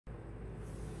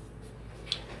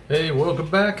Hey, welcome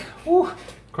back. Whew,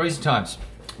 crazy times.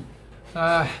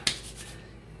 Deadly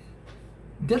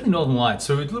Northern Lights.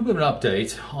 So a little bit of an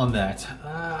update on that.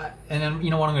 And then, you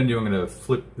know what I'm going to do? I'm going to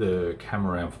flip the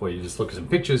camera around for you. Just look at some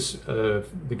pictures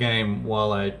of the game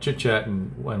while I chit chat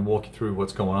and walk you through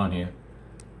what's going on here.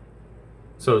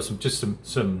 So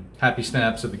some happy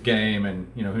snaps of the game,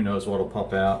 and you know, who knows what'll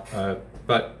pop out.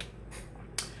 But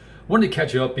wanted to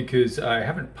catch you up because I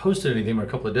haven't posted anything for a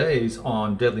couple of days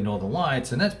on Deadly Northern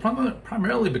Lights, and that's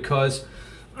primarily because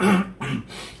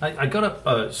I got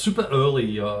up super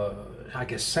early, I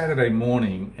guess Saturday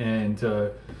morning,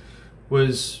 and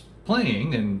was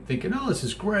playing and thinking, oh, this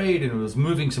is great, and it was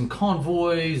moving some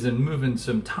convoys and moving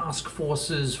some task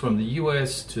forces from the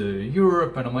US to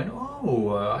Europe, and I went,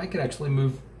 oh, I could actually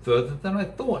move further than I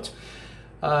thought.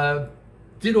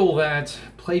 Did all that,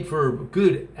 played for a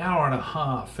good hour and a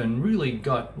half, and really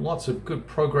got lots of good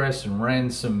progress and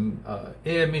ran some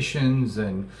air missions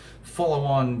and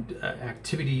follow-on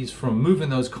activities from moving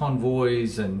those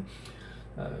convoys, and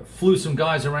flew some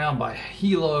guys around by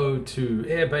helo to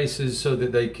air bases so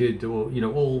that they could,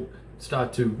 all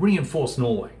start to reinforce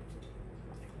Norway.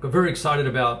 Got very excited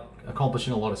about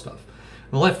accomplishing a lot of stuff.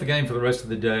 I left the game for the rest of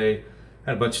the day.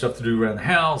 Had a bunch of stuff to do around the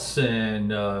house and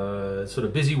sort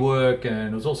of busy work,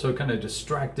 and was also kind of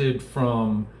distracted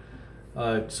from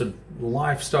sort of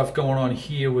life stuff going on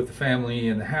here with the family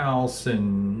and the house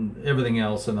and everything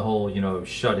else, and the whole,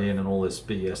 shut in and all this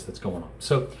BS that's going on.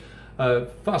 So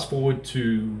fast forward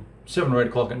to 7 or 8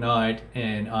 o'clock at night,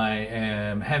 and I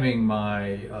am having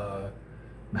my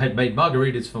had made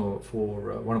margaritas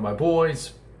for one of my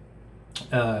boys.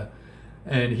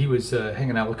 And he was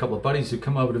hanging out with a couple of buddies who'd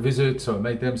come over to visit, so I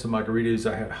made them some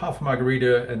margaritas. I had half a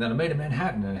margarita, and then I made a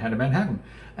Manhattan, and had a Manhattan.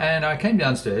 And I came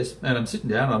downstairs, and I'm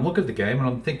sitting down, and I'm looking at the game, and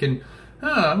I'm thinking,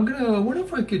 I wonder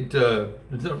if I could,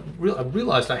 I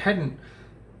realized I hadn't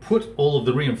put all of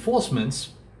the reinforcements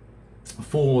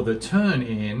for the turn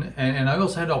in, and I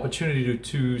also had the opportunity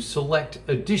to select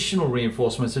additional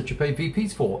reinforcements that you pay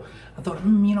VPs for. I thought,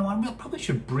 I probably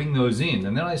should bring those in.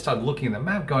 And then I started looking at the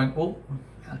map going, well,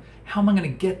 how am I going to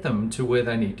get them to where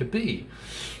they need to be?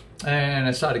 And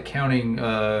I started counting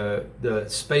the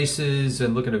spaces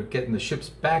and looking at getting the ships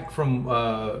back from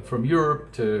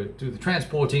Europe to do the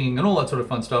transporting and all that sort of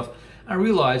fun stuff. I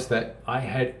realized that I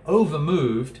had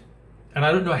overmoved, and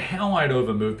I don't know how I'd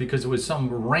overmoved, because it was some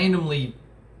randomly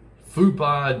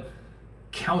foobarred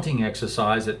counting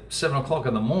exercise at 7 o'clock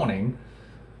in the morning,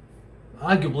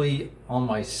 arguably on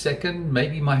my second,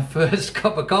 maybe my first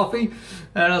cup of coffee.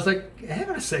 And I was like,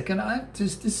 hang on a second,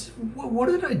 what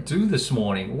did I do this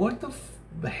morning? What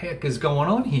the heck is going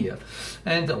on here?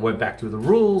 And I went back through the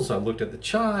rules, I looked at the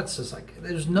charts. I was like,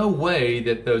 there's no way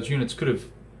that those units could have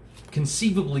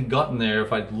conceivably gotten there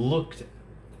if I'd looked.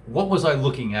 What was I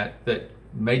looking at that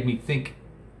made me think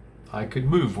I could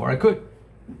move where I could?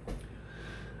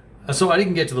 So I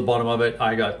didn't get to the bottom of it.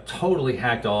 I got totally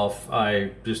hacked off.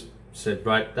 I just said,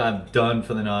 right, I'm done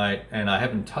for the night, and I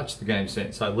haven't touched the game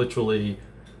since. I literally,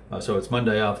 so it's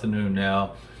Monday afternoon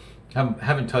now,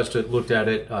 haven't touched it, looked at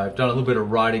it. I've done a little bit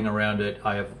of writing around it.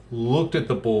 I have looked at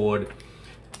the board,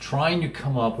 trying to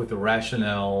come up with a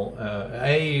rationale,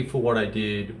 A, for what I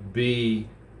did, B,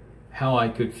 how I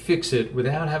could fix it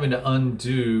without having to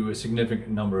undo a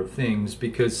significant number of things,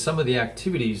 because some of the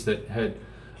activities that had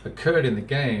occurred in the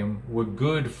game were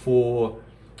good for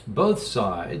both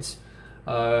sides.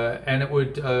 And it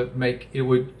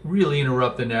would really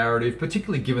interrupt the narrative,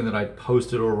 particularly given that I'd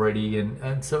posted already,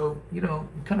 and so,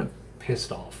 kind of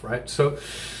pissed off, right? So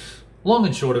long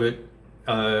and short of it,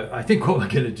 I think what we're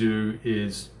going to do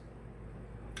is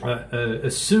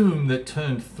assume that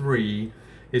turn 3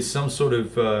 is some sort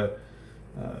of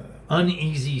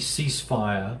uneasy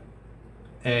ceasefire,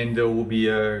 and there will be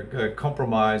a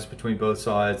compromise between both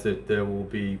sides, that there will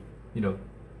be,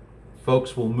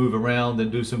 folks will move around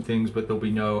and do some things, but there'll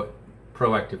be no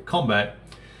proactive combat.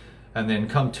 And then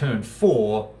come turn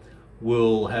 4,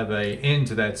 we'll have an end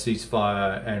to that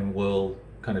ceasefire, and we'll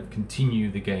kind of continue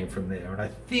the game from there. And I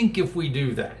think if we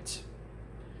do that,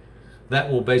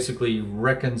 that will basically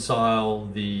reconcile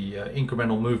the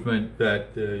incremental movement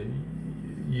that the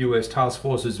US task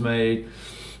forces made.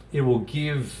 It will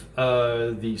give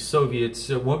the Soviets,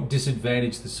 it won't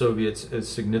disadvantage the Soviets as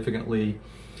significantly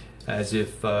as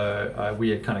if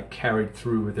we had kind of carried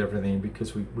through with everything,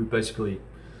 because we basically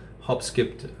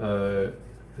hop-skipped a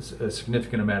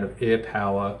significant amount of air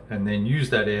power, and then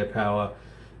used that air power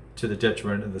to the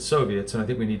detriment of the Soviets. And I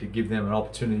think we need to give them an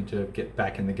opportunity to get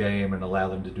back in the game and allow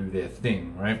them to do their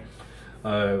thing, right?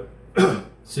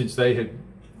 Since they had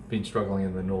been struggling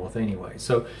in the north anyway.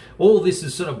 So all this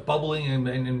is sort of bubbling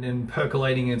and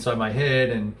percolating inside my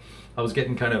head, and I was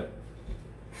getting kind of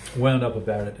wound up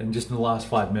about it. And just in the last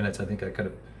 5 minutes, I think I kind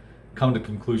of come to the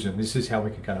conclusion this is how we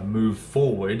can kind of move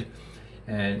forward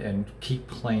and keep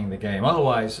playing the game.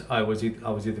 Otherwise, I was either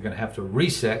going to have to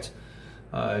reset,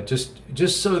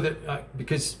 just so that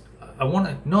because I want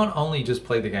to not only just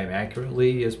play the game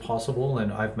accurately as possible,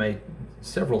 and I've made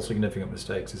several significant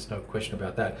mistakes, there's no question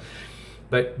about that,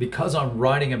 but because I'm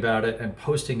writing about it and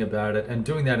posting about it and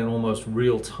doing that in almost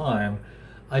real time,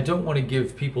 I don't want to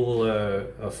give people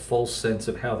a false sense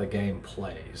of how the game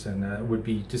plays, and it would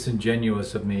be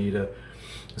disingenuous of me to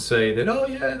say that, oh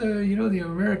yeah, the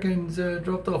Americans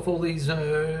dropped off all these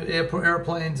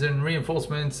airplanes and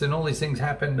reinforcements and all these things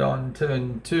happened on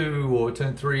turn 2 or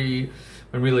turn 3,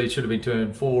 when really it should have been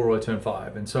turn 4 or turn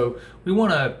 5. And so we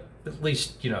want to at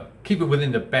least, keep it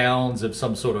within the bounds of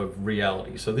some sort of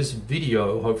reality. So this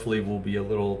video hopefully will be a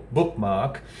little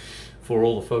bookmark for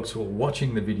all the folks who are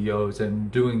watching the videos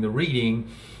and doing the reading,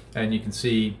 and you can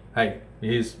see, hey,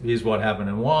 here's what happened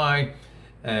and why,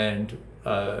 and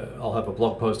I'll have a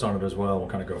blog post on it as well. We'll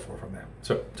kind of go from there.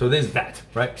 So there's that,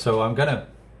 right? So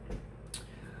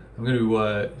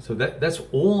so that's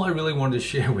all I really wanted to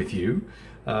share with you,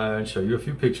 and show you a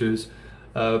few pictures,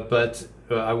 but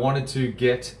I wanted to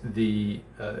get to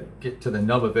the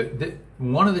nub of it.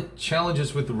 One of the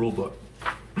challenges with the rule book,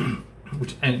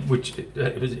 which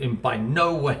by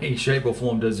no way, shape, or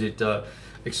form does it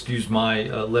excuse my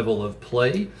level of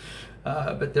play,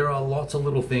 but there are lots of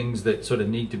little things that sort of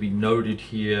need to be noted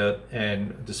here.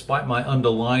 And despite my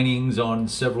underlinings on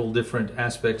several different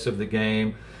aspects of the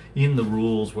game in the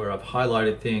rules where I've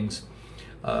highlighted things,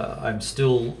 I'm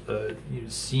still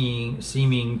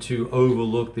seeming to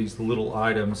overlook these little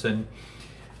items, and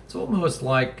it's almost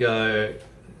like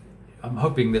I'm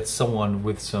hoping that someone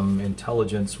with some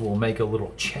intelligence will make a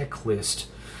little checklist,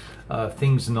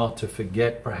 things not to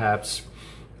forget, perhaps,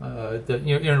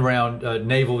 around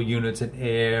naval units and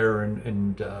air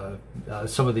and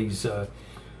some of these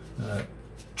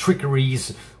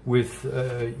trickeries with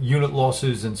unit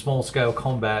losses and small-scale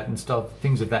combat and stuff,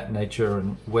 things of that nature,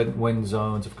 and when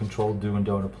zones of control do and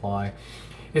don't apply.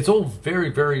 It's all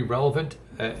very, very relevant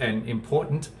and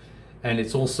important, and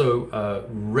it's also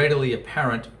readily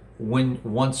apparent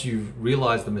once you've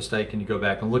realized the mistake and you go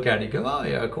back and look at it, you go, oh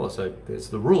yeah, of course, there's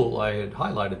the rule, I had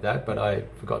highlighted that, but I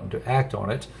had forgotten to act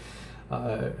on it.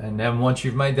 And then once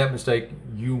you've made that mistake,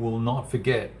 you will not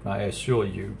forget, I assure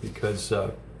you, because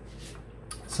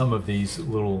some of these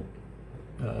little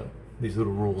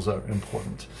rules are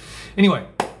important. Anyway,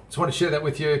 just want to share that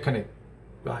with you. I'm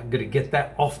gonna get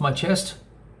that off my chest.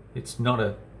 It's not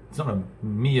a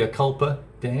mea culpa,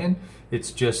 Dan.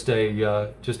 It's just an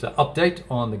update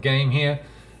on the game here,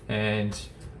 and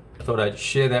I thought I'd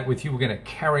share that with you. We're going to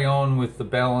carry on with the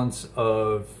balance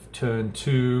of turn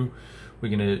 2.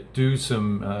 We're going to do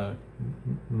some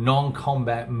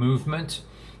non-combat movement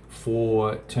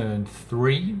for turn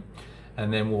 3,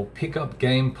 and then we'll pick up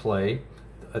gameplay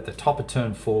at the top of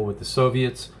turn 4 with the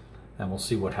Soviets, and we'll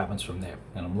see what happens from there.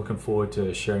 And I'm looking forward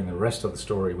to sharing the rest of the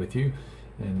story with you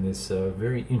in this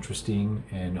very interesting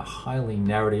and highly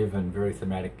narrative and very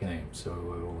thematic game. So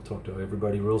we'll talk to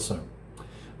everybody real soon.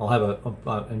 I'll have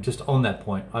and just on that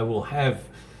point, I will have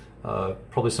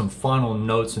probably some final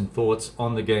notes and thoughts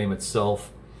on the game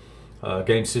itself,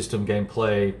 game system,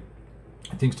 gameplay,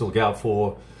 things to look out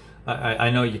for. I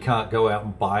know you can't go out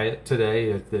and buy it today.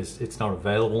 It's not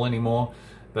available anymore.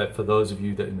 But for those of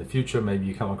you that in the future, maybe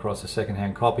you come across a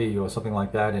secondhand copy or something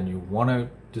like that, and you want to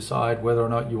decide whether or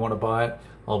not you want to buy it,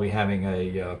 I'll be having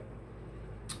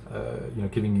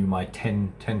giving you my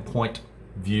 10-point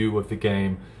view of the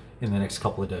game in the next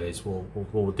couple of days.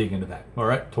 We'll dig into that. All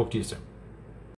right, talk to you soon.